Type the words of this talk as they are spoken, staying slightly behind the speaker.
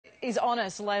is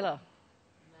honest, Layla.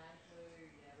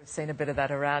 We've seen a bit of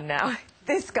that around now.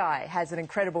 This guy has an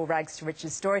incredible rags to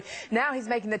riches story. Now he's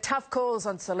making the tough calls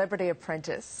on Celebrity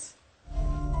Apprentice.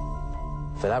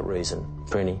 For that reason,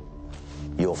 Prinny,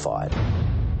 you're fired.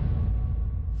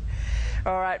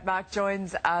 All right, Mark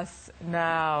joins us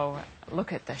now.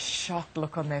 Look at the shocked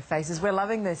look on their faces. We're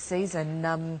loving this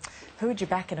season. Who would you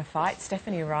back in a fight,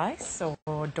 Stephanie Rice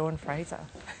or Dawn Fraser?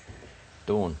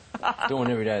 Dawn. Dawn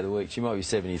every day of the week. She might be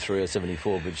 73 or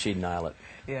 74, but she'd nail it.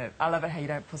 Yeah, I love it how you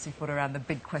don't pussyfoot around the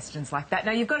big questions like that.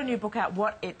 Now, you've got a new book out,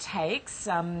 What It Takes.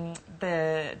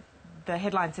 The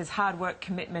headline says hard work,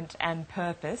 commitment and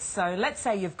purpose. So let's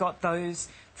say you've got those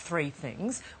three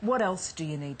things. What else do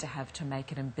you need to have to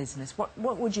make it in business? What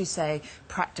would you say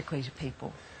practically to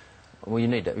people? Well,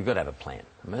 you've got to have a plan.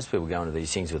 Most people go into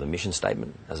these things with a mission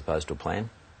statement as opposed to a plan.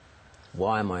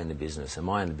 Why am I in the business? Am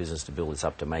I in the business to build this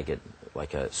up to make it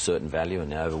like a certain value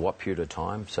and over what period of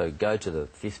time? So go to the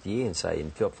 5th year and say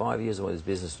in 5 years I want this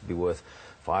business to be worth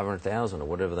 500,000 or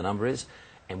whatever the number is,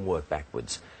 and work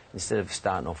backwards. Instead of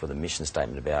starting off with a mission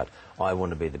statement about I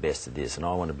want to be the best at this and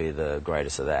I want to be the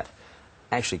greatest at that,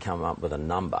 actually come up with a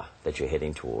number that you're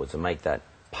heading towards and make that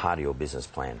part of your business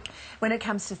plan. When it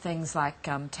comes to things like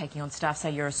taking on staff,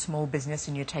 say you're a small business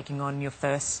and you're taking on your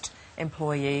first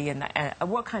employee, and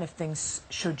what kind of things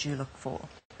should you look for?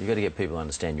 You've got to get people to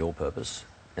understand your purpose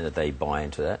and that they buy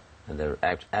into that and they're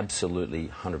absolutely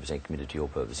 100% committed to your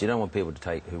purpose. You don't want people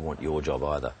who want your job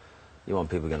either. You want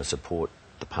people who are going to support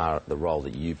the role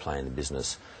that you play in the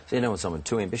business. So you don't want someone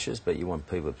too ambitious, but you want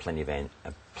people with plenty of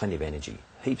energy,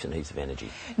 heaps and heaps of energy.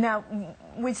 Now,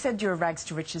 we said you're a rags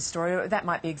to riches story. That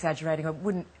might be exaggerating. I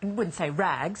wouldn't say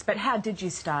rags, but how did you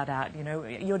start out? You know,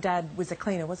 your dad was a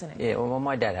cleaner, wasn't he? Yeah, well,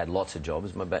 my dad had lots of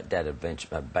jobs. My dad had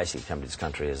basically come to this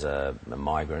country as a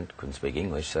migrant, couldn't speak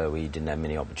English, so he didn't have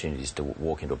many opportunities to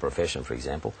walk into a profession, for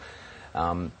example.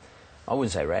 I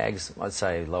wouldn't say rags, I'd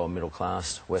say lower middle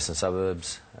class, western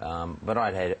suburbs, but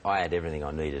I had everything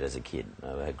I needed as a kid.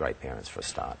 I had great parents for a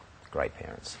start, great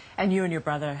parents. And you and your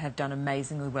brother have done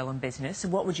amazingly well in business, so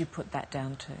what would you put that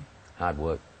down to? Hard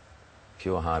work,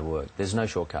 pure hard work. There's no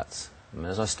shortcuts. I mean,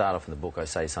 as I start off in the book, I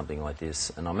say something like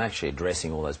this, and I'm actually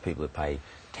addressing all those people who pay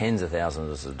tens of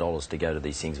thousands of dollars to go to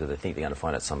these things where they think they're going to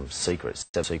find out some secrets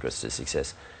to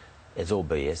success. It's all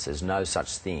BS. There's no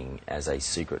such thing as a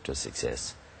secret to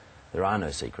success. There are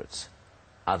no secrets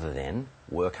other than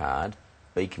work hard,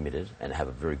 be committed and have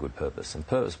a very good purpose. And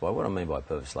purpose, by what I mean by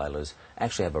purpose, Layla, is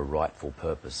actually have a rightful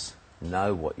purpose.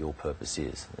 Know what your purpose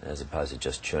is as opposed to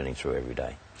just churning through every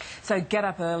day. So get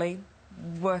up early,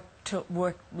 work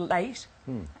late,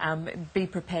 be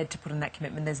prepared to put in that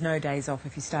commitment. There's no days off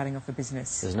if you're starting off a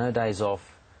business. There's no days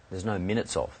off, there's no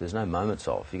minutes off, there's no moments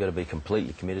off. You've got to be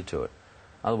completely committed to it.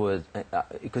 In other words,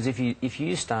 because if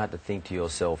you start to think to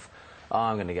yourself, oh,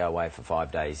 I'm going to go away for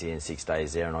 5 days here and 6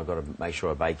 days there and I've got to make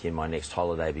sure I bake in my next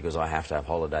holiday because I have to have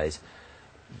holidays,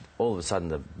 all of a sudden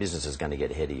the business is going to get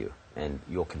ahead of you and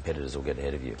your competitors will get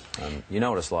ahead of you. You know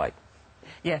what it's like.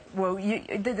 Yeah, well,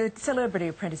 the Celebrity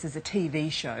Apprentice is a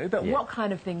TV show, but what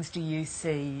kind of things do you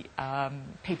see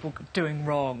people doing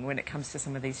wrong when it comes to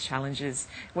some of these challenges?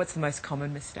 What's the most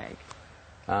common mistake?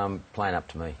 Playing up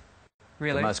to me.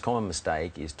 Really? The most common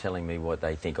mistake is telling me what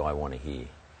they think I want to hear,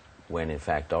 when in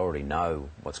fact I already know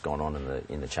what's gone on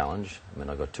in the challenge. I mean,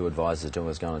 I've got 2 advisors telling me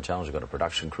what's going on in the challenge, I've got a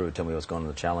production crew tell me what's going on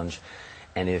in the challenge,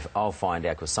 and if I'll find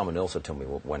out because someone else will tell me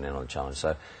what went on in the challenge.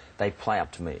 So they play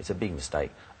up to me. It's a big mistake.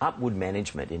 Upward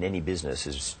management in any business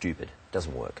is stupid. It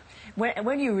doesn't work.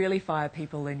 When you really fire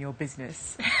people in your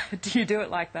business, do you do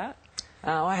it like that?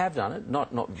 I have done it.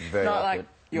 Not very not often. Like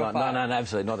you're no,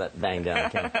 absolutely not that bang down the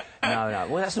camera. No.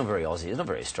 Well, that's not very Aussie. It's not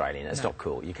very Australian. It's not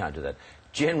cool. You can't do that.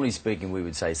 Generally speaking, we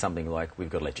would say something like, we've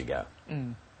got to let you go,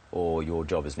 or your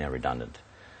job is now redundant.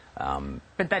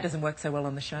 But that doesn't work so well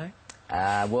on the show?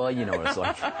 Well, you know what it's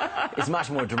like. It's much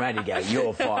more dramatic,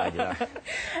 you're fired, you know.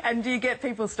 And do you get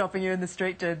people stopping you in the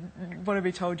street to want to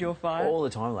be told you're fired? All the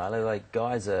time, Layla. Like,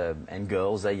 guys and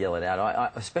girls, they yell it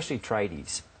out, especially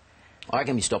tradies. I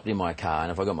can be stopped in my car,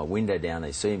 and if I've got my window down,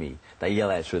 they see me, they yell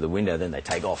out through the window, then they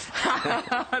take off.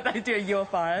 They do, you're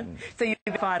fired. So you've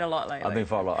been fired a lot lately? I've been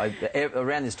fired a lot.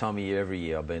 Around this time of year, every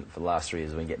year, for the last 3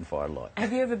 years, I've been getting fired a lot.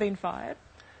 Have you ever been fired?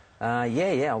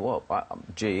 Yeah. Well,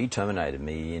 GE terminated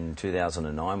me in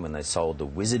 2009 when they sold the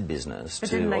Wizard business to Aussie.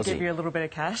 Didn't they give you a little bit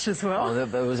of cash as well? Oh,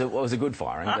 it was a good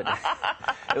firing, but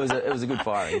it was a good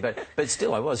firing. But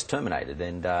still, I was terminated,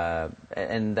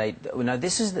 and they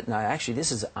this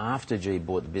is after GE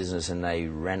bought the business and they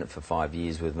ran it for 5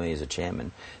 years with me as a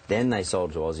chairman. Then they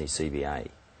sold to Aussie CBA,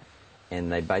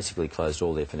 and they basically closed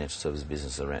all their financial services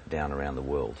business down around the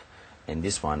world. And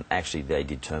this one, actually, they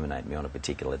did terminate me on a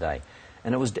particular day.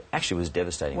 And it was was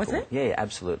devastating for me. Was it? Yeah,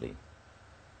 absolutely.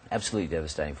 Absolutely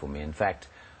devastating for me. In fact,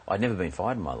 I'd never been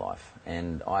fired in my life,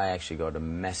 and I actually got a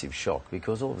massive shock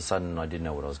because all of a sudden I didn't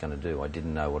know what I was going to do. I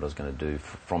didn't know what I was going to do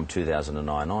from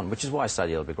 2009 on, which is why I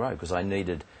studied Celebrity Apprentice, because I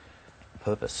needed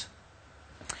purpose.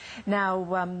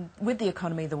 Now, with the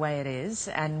economy the way it is,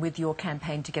 and with your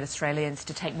campaign to get Australians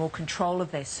to take more control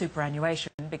of their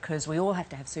superannuation, because we all have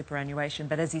to have superannuation,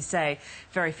 but as you say,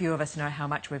 very few of us know how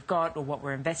much we've got or what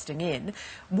we're investing in,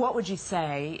 what would you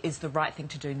say is the right thing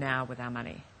to do now with our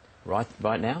money? Right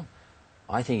now?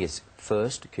 I think it's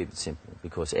first to keep it simple,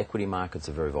 because equity markets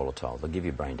are very volatile. They'll give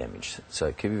you brain damage.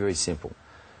 So keep it very simple.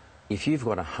 If you've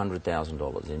got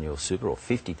 $100,000 in your super or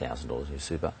 $50,000 in your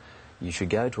super, you should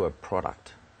go to a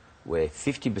product where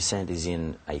 50% is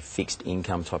in a fixed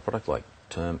income type product like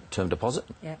term deposit,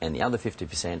 yeah, and the other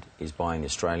 50% is buying the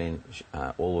Australian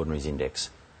All Ordinaries Index.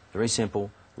 Very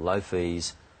simple, low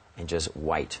fees, and just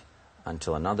wait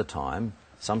until another time,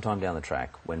 sometime down the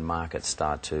track, when markets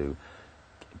start to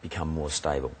become more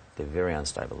stable. They're very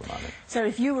unstable at the moment. So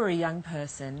if you were a young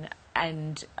person,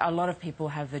 and a lot of people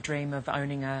have the dream of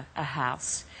owning a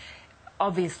house,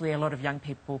 obviously a lot of young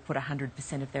people put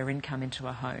 100% of their income into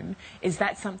a home. Is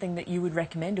that something that you would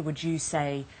recommend, or would you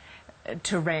say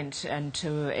to rent and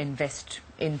to invest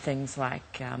in things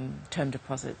like term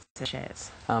deposits and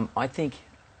shares? I think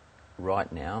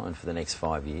right now and for the next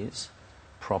 5 years,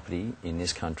 property in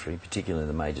this country, particularly in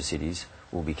the major cities,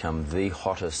 will become the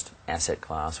hottest asset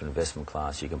class or investment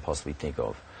class you can possibly think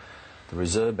of. The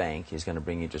Reserve Bank is going to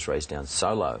bring interest rates down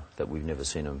so low that we've never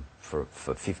seen them for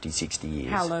 50, 60 years.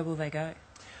 How low will they go?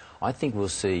 I think we'll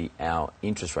see our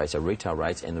interest rates, our retail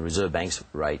rates, and the Reserve Bank's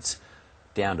rates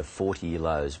down to 40-year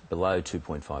lows, below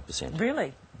 2.5%.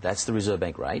 Really? That's the Reserve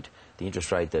Bank rate. The interest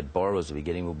rate that borrowers will be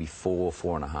getting will be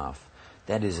 4.5.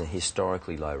 That is a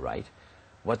historically low rate.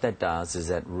 What that does is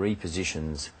that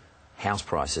repositions house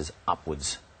prices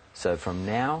upwards. So from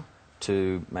now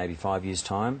to maybe 5 years'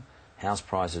 time, house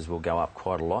prices will go up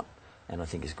quite a lot, and I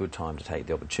think it's a good time to take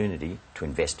the opportunity to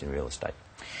invest in real estate.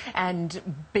 And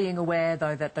being aware,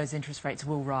 though, that those interest rates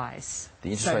will rise.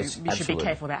 The interest rates, so you should be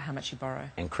careful about how much you borrow.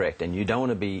 And correct. And you don't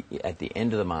want to be at the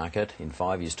end of the market in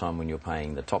 5 years' time when you're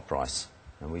paying the top price.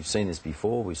 And we've seen this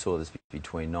before. We saw this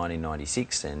between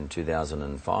 1996 and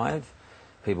 2005.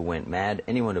 People went mad.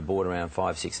 Anyone who bought around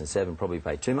 5, 6 and 7 probably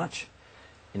paid too much.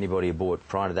 Anybody who bought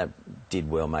prior to that did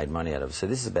well, made money out of it. So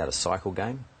this is about a cycle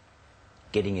game.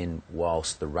 Getting in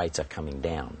whilst the rates are coming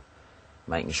down.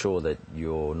 Making sure that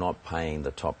you're not paying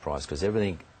the top price, because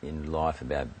everything in life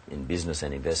in business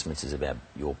and investments is about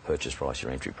your purchase price,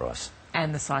 your entry price.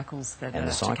 And the cycles that are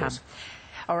to come.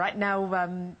 All right, now,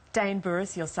 Dane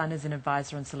Bouris, your son is an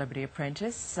advisor on Celebrity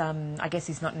Apprentice. I guess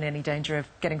he's not in any danger of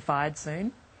getting fired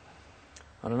soon.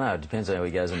 I don't know, it depends on how he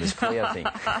goes on this Clio thing.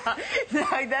 No,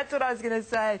 that's what I was going to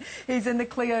say. He's in the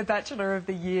Clio Bachelor of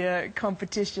the Year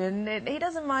competition. He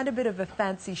doesn't mind a bit of a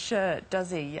fancy shirt,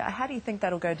 does he? How do you think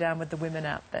that'll go down with the women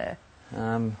out there?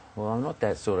 Well, I'm not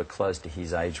that sort of close to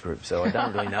his age group, so I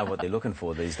don't really know what they're looking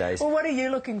for these days. Well, what are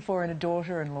you looking for in a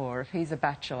daughter-in-law? If he's a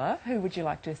bachelor, who would you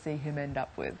like to see him end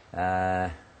up with?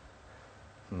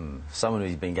 Someone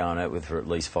who's been going out with for at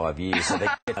least 5 years, so they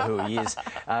get who he is.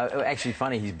 Actually,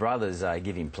 funny, his brothers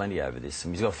give him plenty over this.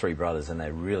 He's got 3 brothers, and they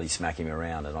really smack him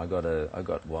around. And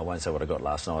well, I won't say what I got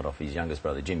last night off his youngest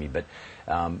brother, Jimmy, but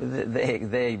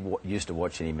they're used to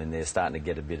watching him, and they're starting to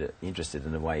get a bit interested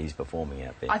in the way he's performing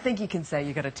out there. I think you can say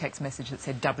you got a text message that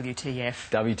said WTF.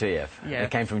 WTF. Yeah.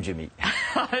 It came from Jimmy.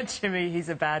 Jimmy, he's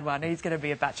a bad one. He's going to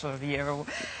be a Bachelor of the Year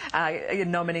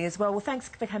nominee as well. Well, thanks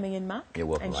for coming in, Mark. You're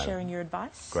welcome, and Layla. sharing your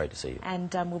advice. Great to see you.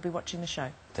 And we'll be watching the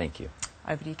show. Thank you.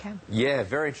 Over to you, Cam. Yeah,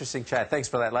 very interesting chat. Thanks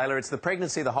for that, Layla. It's the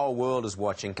pregnancy the whole world is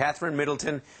watching. Catherine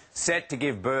Middleton set to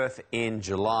give birth in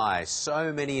July.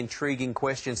 So many intriguing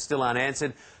questions still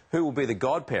unanswered. Who will be the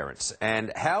godparents?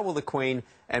 And how will the Queen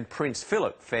and Prince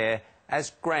Philip fare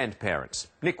as grandparents?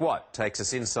 Nick Watt takes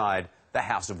us inside the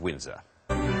House of Windsor.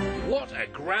 What a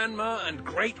grandma and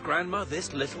great-grandma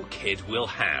this little kid will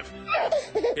have.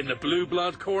 In the blue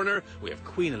blood corner, we have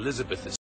Queen Elizabeth II.